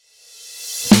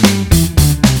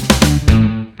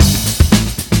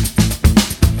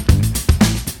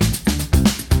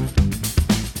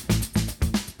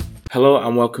Hello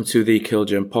and welcome to the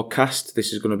Killgerm podcast.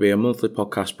 This is going to be a monthly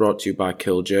podcast brought to you by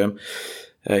Killgerm.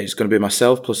 It's going to be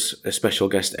myself plus a special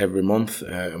guest every month,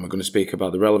 and we're going to speak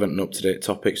about the relevant and up-to-date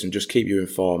topics and just keep you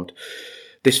informed.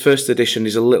 This first edition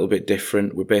is a little bit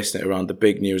different. We're basing it around the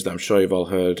big news that I'm sure you've all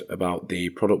heard about, the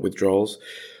product withdrawals.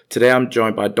 Today I'm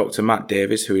joined by Dr. Matt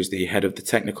Davies, who is the head of the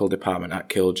technical department at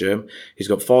Killgerm. He's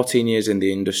got 14 years in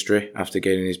the industry after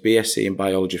gaining his BSc in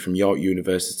biology from York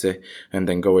University and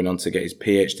then going on to get his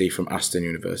PhD from Aston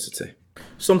University.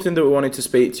 Something that we wanted to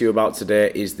speak to you about today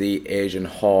is the Asian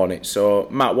hornet. So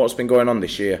Matt, what's been going on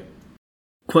this year?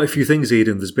 Quite a few things,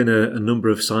 Eden. There's been a number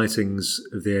of sightings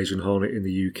of the Asian hornet in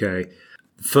the UK.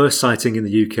 The first sighting in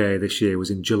the UK this year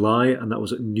was in July, and that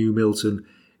was at New Milton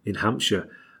in Hampshire.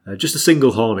 Just a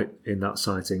single hornet in that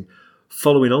sighting.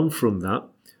 Following on from that,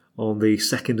 on the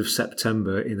 2nd of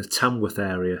September in the Tamworth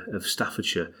area of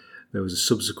Staffordshire, there was a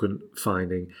subsequent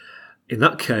finding. In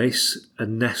that case, a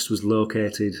nest was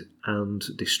located and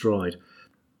destroyed.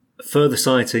 A further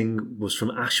sighting was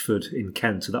from Ashford in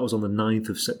Kent, so that was on the 9th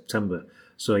of September.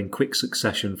 So in quick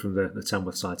succession from the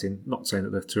Tamworth sighting, not saying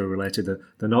that the two are related,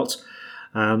 they're not.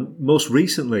 Most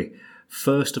recently,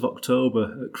 1st of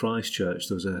October at Christchurch,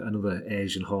 there was another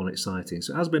Asian hornet sighting.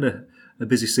 So it has been a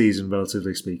busy season,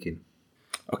 relatively speaking.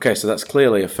 Okay, so that's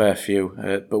clearly a fair few.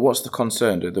 But what's the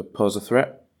concern? Do they pose a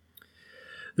threat?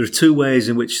 There are two ways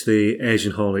in which the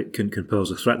Asian hornet can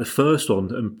pose a threat. The first one,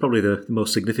 and probably the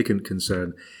most significant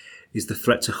concern, is the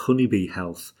threat to honeybee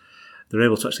health. They're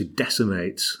able to actually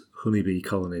decimate honeybee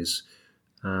colonies.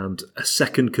 And a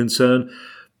second concern,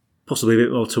 possibly a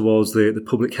bit more towards the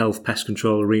public health pest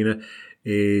control arena,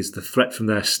 is the threat from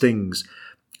their stings.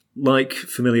 Like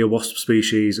familiar wasp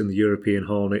species and the European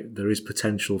hornet, there is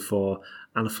potential for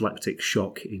anaphylactic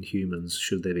shock in humans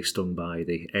should they be stung by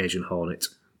the Asian hornet.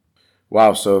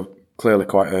 Wow, so clearly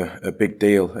quite a big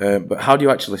deal. But how do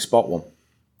you actually spot one?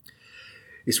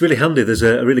 It's really handy. There's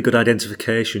a really good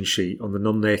identification sheet on the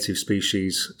Non-Native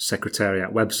Species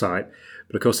Secretariat website.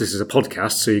 But of course, this is a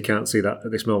podcast, so you can't see that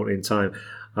at this moment in time.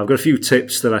 I've got a few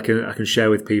tips that I can share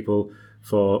with people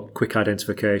for quick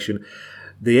identification.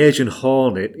 The Asian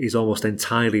hornet is almost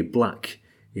entirely black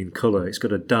in colour. It's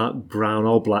got a dark brown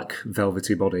or black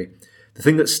velvety body. The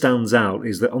thing that stands out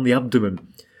is that on the abdomen,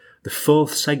 the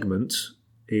fourth segment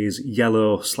is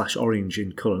yellow/orange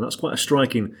in colour, and that's quite a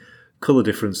striking colour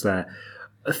difference there.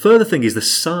 A further thing is the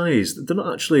size. They're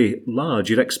not actually large.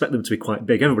 You'd expect them to be quite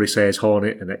big. Everybody says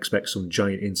hornet and expects some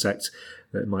giant insect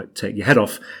that might take your head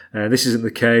off. This isn't the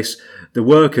case. The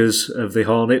workers of the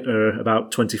hornet are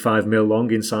about 25 mil long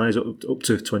in size, up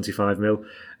to 25 mil,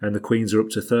 and the queens are up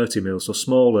to 30 mil, so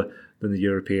smaller than the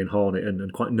European hornet,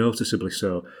 and quite noticeably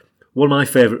so. One of my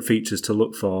favourite features to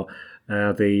look for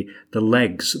are the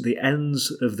legs. The ends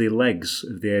of the legs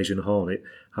of the Asian hornet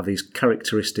have these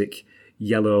characteristic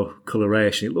yellow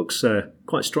coloration. It looks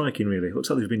quite striking, really. It looks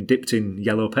like they've been dipped in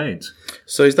yellow paint.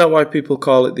 So is that why people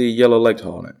call it the yellow-legged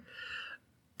hornet?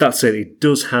 That's it. It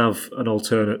does have an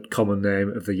alternate common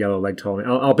name of the yellow-legged hornet.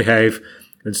 I'll behave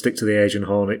and stick to the Asian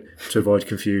hornet to avoid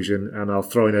confusion, and I'll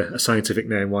throw in a scientific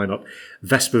name, why not?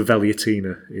 Vespa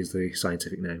velutina is the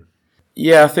scientific name.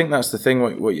 Yeah, I think that's the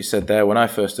thing, what you said there. When I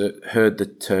first heard the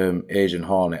term Asian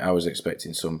hornet, I was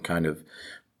expecting some kind of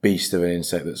beast of an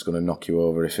insect that's going to knock you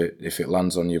over if it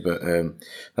lands on you, but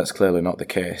that's clearly not the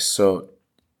case. So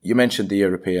you mentioned the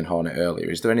European hornet earlier.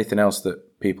 Is there anything else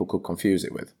that people could confuse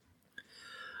it with?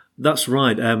 That's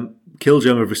right.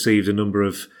 Killgerm have received a number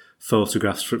of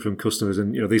photographs from customers,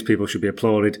 and these people should be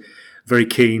applauded. Very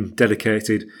keen,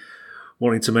 dedicated,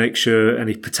 wanting to make sure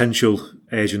any potential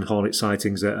Asian hornet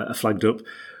sightings are flagged up.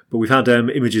 But we've had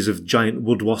images of giant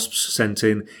wood wasps sent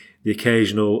in, the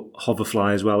occasional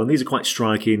hoverfly as well, and these are quite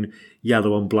striking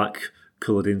yellow and black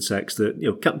coloured insects that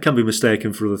can be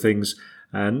mistaken for other things,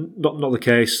 and not the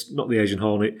case. Not the Asian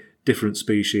hornet, different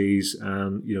species,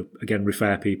 and again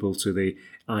refer people to the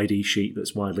ID sheet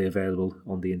that's widely available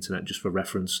on the internet just for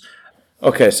reference.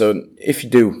 Okay, so if you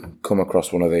do come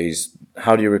across one of these,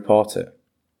 how do you report it?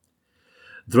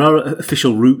 There are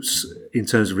official routes in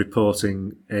terms of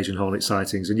reporting Asian hornet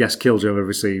sightings, and yes, Killgerm have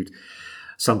received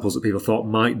samples that people thought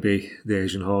might be the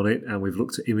Asian hornet, and we've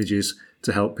looked at images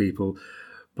to help people.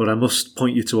 But I must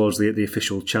point you towards the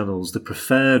official channels. The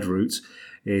preferred route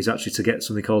is actually to get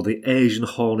something called the Asian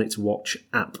Hornet Watch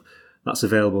app. That's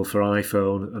available for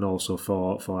iPhone and also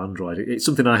for Android. It's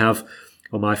something I have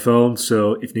on my phone,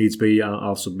 so if needs be,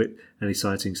 I'll submit any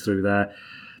sightings through there.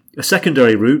 A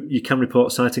secondary route, you can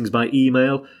report sightings by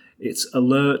email. It's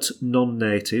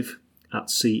alertnonnative at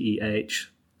ceh.ac.uk.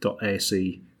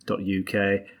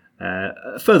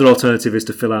 A further alternative is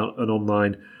to fill out an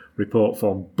online report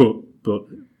form, but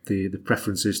the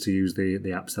preference is to use the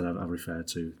apps that I've referred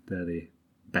to. They're the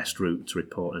best route to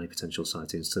report any potential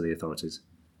sightings to the authorities.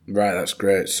 Right, that's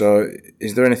great. So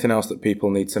is there anything else that people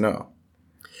need to know?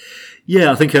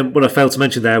 Yeah, I think what I failed to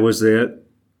mention there was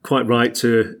quite right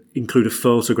to include a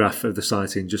photograph of the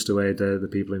sighting just to aid the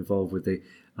people involved with the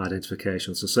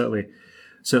identification. So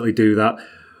certainly do that.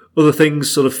 Other things,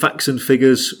 sort of facts and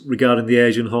figures regarding the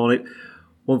Asian hornet.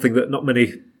 One thing that not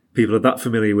many people are that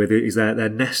familiar with is their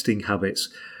nesting habits.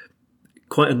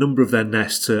 Quite a number of their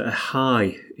nests are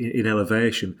high in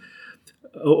elevation.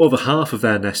 Over half of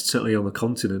their nests, certainly on the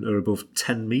continent, are above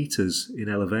 10 metres in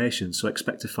elevation, so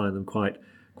expect to find them quite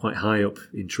high up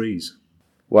in trees.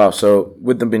 Wow, so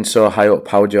with them being so high up,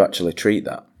 how would you actually treat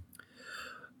that?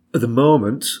 At the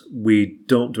moment, we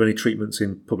don't do any treatments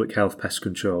in public health pest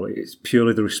control. It's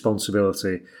purely the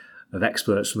responsibility of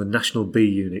experts from the National Bee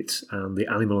Unit and the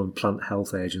Animal and Plant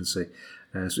Health Agency.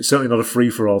 So it's certainly not a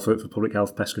free-for-all for public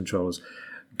health pest controllers.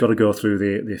 Got to go through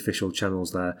the official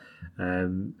channels there.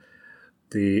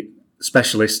 The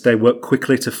specialists, they work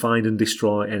quickly to find and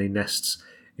destroy any nests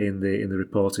in the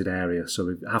reported area. So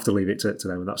we have to leave it to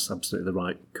them, and that's absolutely the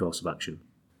right course of action.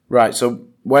 Right, so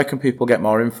where can people get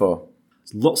more info?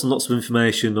 Lots and lots of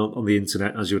information on the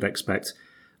internet, as you would expect.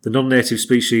 The Non-Native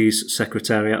Species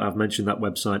Secretariat, I've mentioned that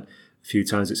website a few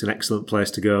times. It's an excellent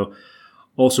place to go.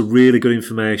 Also really good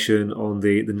information on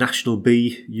the National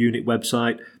Bee Unit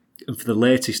website. And for the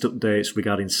latest updates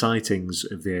regarding sightings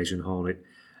of the Asian hornet,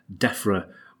 DEFRA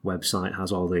website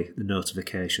has all the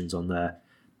notifications on there.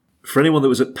 For anyone that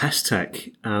was at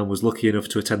PestTech and was lucky enough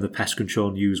to attend the Pest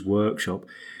Control News workshop,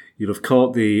 you'll have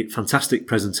caught the fantastic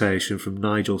presentation from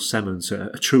Nigel Semmons,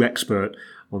 a true expert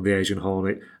on the Asian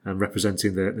hornet and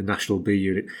representing the National Bee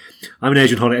Unit. I'm an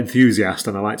Asian hornet enthusiast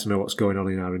and I like to know what's going on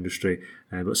in our industry,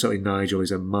 but certainly Nigel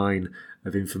is a mine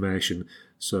of information.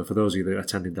 So for those of you that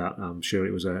attended that, I'm sure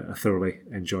it was a thoroughly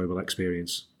enjoyable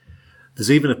experience.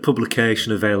 There's even a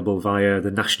publication available via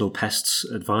the National Pests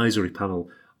Advisory Panel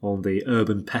on the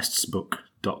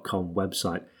urbanpestsbook.com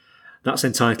website. That's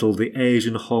entitled The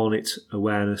Asian Hornet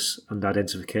Awareness and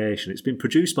Identification. It's been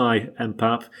produced by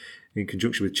MPAP in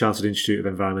conjunction with Chartered Institute of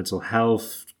Environmental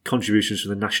Health, contributions from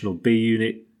the National Bee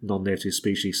Unit, Non-Native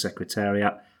Species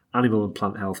Secretariat, Animal and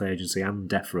Plant Health Agency and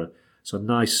DEFRA. So a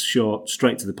nice, short,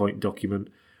 straight-to-the-point document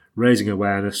raising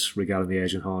awareness regarding the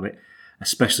Asian hornet,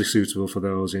 especially suitable for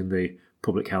those in the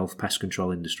public health pest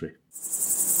control industry.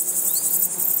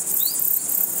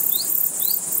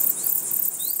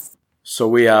 So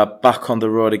we are back on the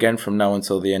road again from now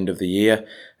until the end of the year.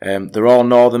 They're all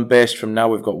northern based from now.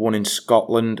 We've got one in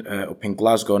Scotland, up in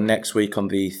Glasgow next week on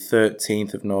the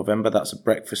 13th of November. That's a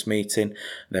breakfast meeting.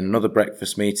 Then another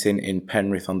breakfast meeting in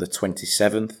Penrith on the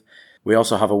 27th. We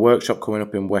also have a workshop coming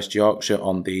up in West Yorkshire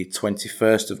on the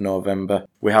 21st of November.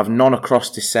 We have none across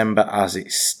December as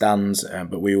it stands,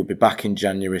 but we will be back in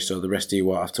January, so the rest of you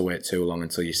won't have to wait too long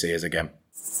until you see us again.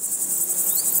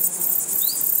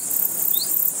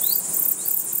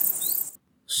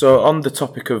 So on the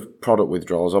topic of product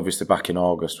withdrawals, obviously back in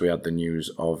August we had the news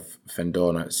of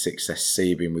Fendona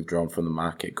 6SC being withdrawn from the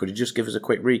market. Could you just give us a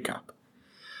quick recap?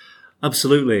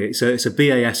 Absolutely. It's a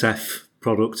BASF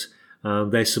product.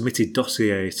 They submitted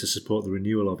dossiers to support the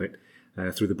renewal of it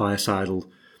through the biocidal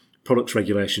products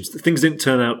regulations. Things didn't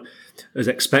turn out as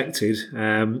expected.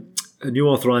 A new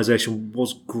authorisation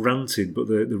was granted, but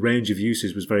the range of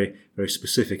uses was very, very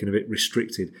specific and a bit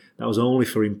restricted. That was only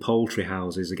for in poultry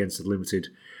houses against a limited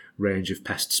range of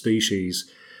pest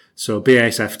species. So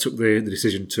BASF took the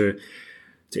decision to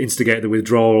instigate the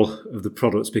withdrawal of the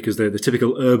products because the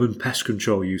typical urban pest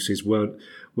control uses weren't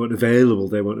available.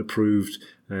 They weren't approved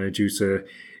due to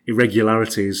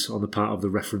irregularities on the part of the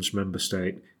reference member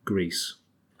state, Greece.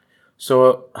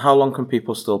 So how long can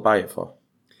people still buy it for?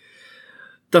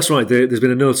 That's right. There's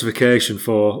been a notification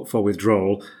for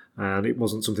withdrawal, and it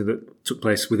wasn't something that took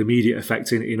place with immediate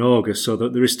effect in August, so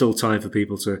that there is still time for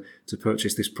people to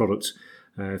purchase this product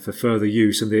for further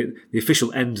use. And the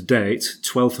official end date,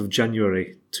 12th of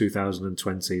January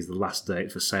 2020, is the last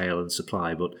date for sale and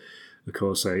supply, but of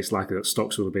course it's likely that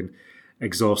stocks will have been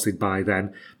exhausted by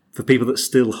then. For people that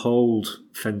still hold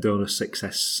Fendona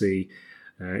 6SC,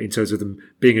 in terms of them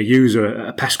being a user,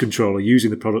 a pest controller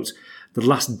using the product, the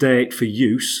last date for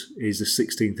use is the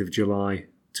 16th of July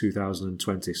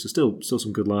 2020. So still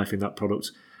some good life in that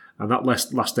product. And that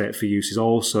last date for use is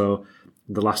also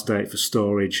the last date for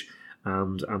storage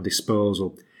and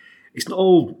disposal. It's not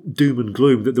all doom and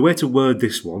gloom. The way to word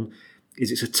this one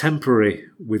is it's a temporary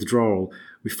withdrawal.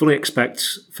 We fully expect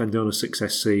Fendona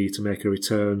 6SC to make a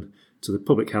return to the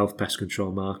public health pest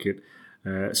control market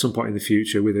at some point in the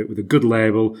future with a good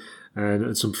label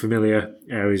and some familiar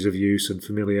areas of use and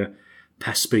familiar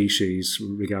pest species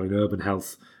regarding urban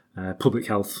health, public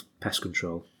health pest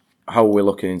control. How are we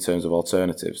looking in terms of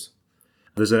alternatives?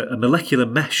 There's a molecular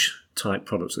mesh type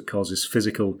product that causes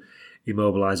physical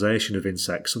immobilisation of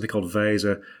insects, something called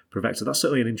Vaser Prevector. That's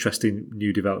certainly an interesting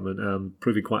new development and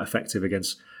proving quite effective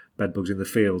against bedbugs in the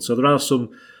field. So there are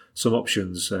some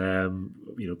options,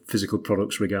 physical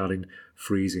products regarding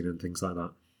freezing and things like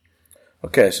that.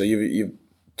 Okay, so you've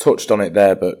touched on it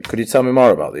there, but could you tell me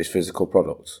more about these physical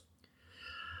products?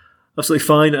 Absolutely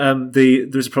fine.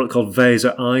 There's a product called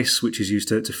Vaser Ice, which is used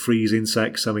to freeze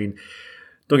insects. I mean,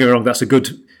 don't get me wrong, that's a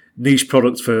good niche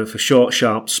product for short,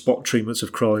 sharp spot treatments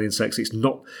of crawling insects. It's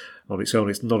not on its own,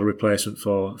 it's not a replacement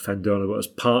for Fendona, but as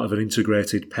part of an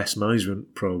integrated pest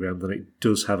management program, then it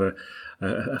does have a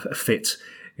fit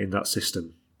in that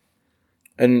system.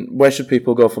 And where should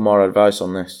people go for more advice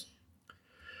on this?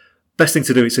 Best thing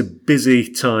to do, it's a busy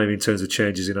time in terms of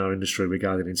changes in our industry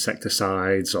regarding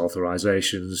insecticides,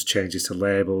 authorisations, changes to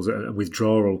labels and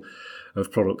withdrawal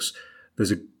of products.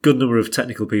 There's a good number of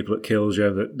technical people at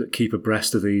Killgerm that keep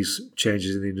abreast of these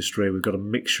changes in the industry. We've got a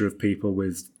mixture of people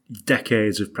with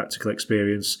decades of practical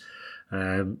experience,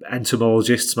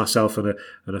 entomologists, myself and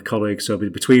a colleague. So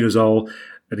between us all,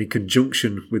 and in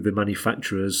conjunction with the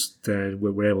manufacturers, then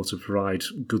we're able to provide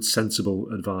good, sensible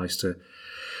advice to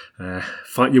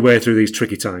fight your way through these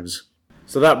tricky times.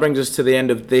 So that brings us to the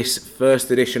end of this first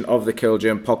edition of the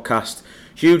Killgerm podcast.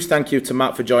 Huge thank you to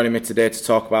Matt for joining me today to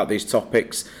talk about these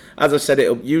topics. As I said,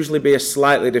 it'll usually be a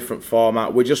slightly different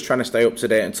format. We're just trying to stay up to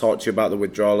date and talk to you about the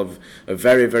withdrawal of a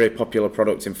very, very popular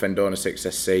product in Fendona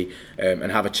 6SC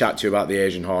and have a chat to you about the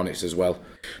Asian hornets as well.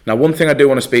 Now, one thing I do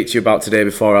want to speak to you about today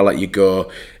before I let you go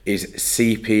is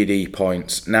CPD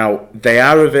points. Now, they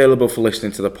are available for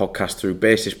listening to the podcast through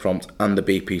Basis Prompt and the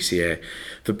BPCA.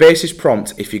 For Basis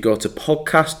Prompt, if you go to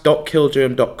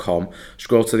podcast.killgerm.com,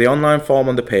 scroll to the online form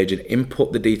on the page and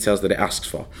input the details that it asks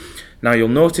for. Now, you'll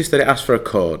notice that it asks for a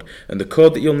code, and the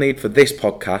code that you'll need for this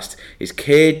podcast is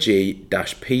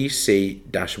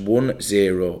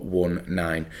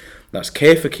KG-PC-1019. That's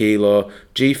K for Kilo,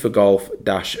 G for Golf,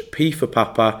 P for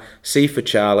Papa, C for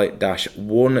Charlie,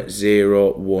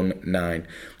 -1019.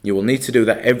 You will need to do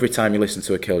that every time you listen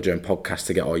to a Killgerm podcast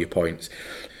to get all your points.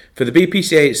 For the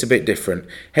BPCA, it's a bit different.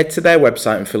 Head to their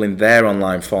website and fill in their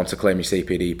online form to claim your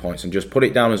CPD points and just put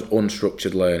it down as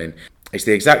unstructured learning. It's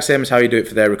the exact same as how you do it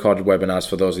for their recorded webinars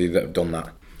for those of you that have done that.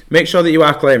 Make sure that you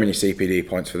are claiming your CPD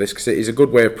points for this because it is a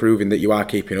good way of proving that you are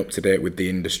keeping up to date with the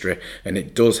industry and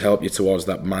it does help you towards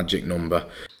that magic number.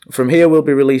 From here, we'll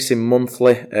be releasing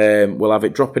monthly. We'll have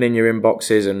it dropping in your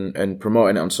inboxes and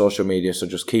promoting it on social media, so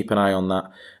just keep an eye on that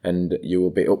and you will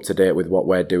be up to date with what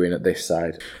we're doing at this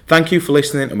side. Thank you for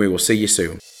listening and we will see you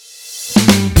soon.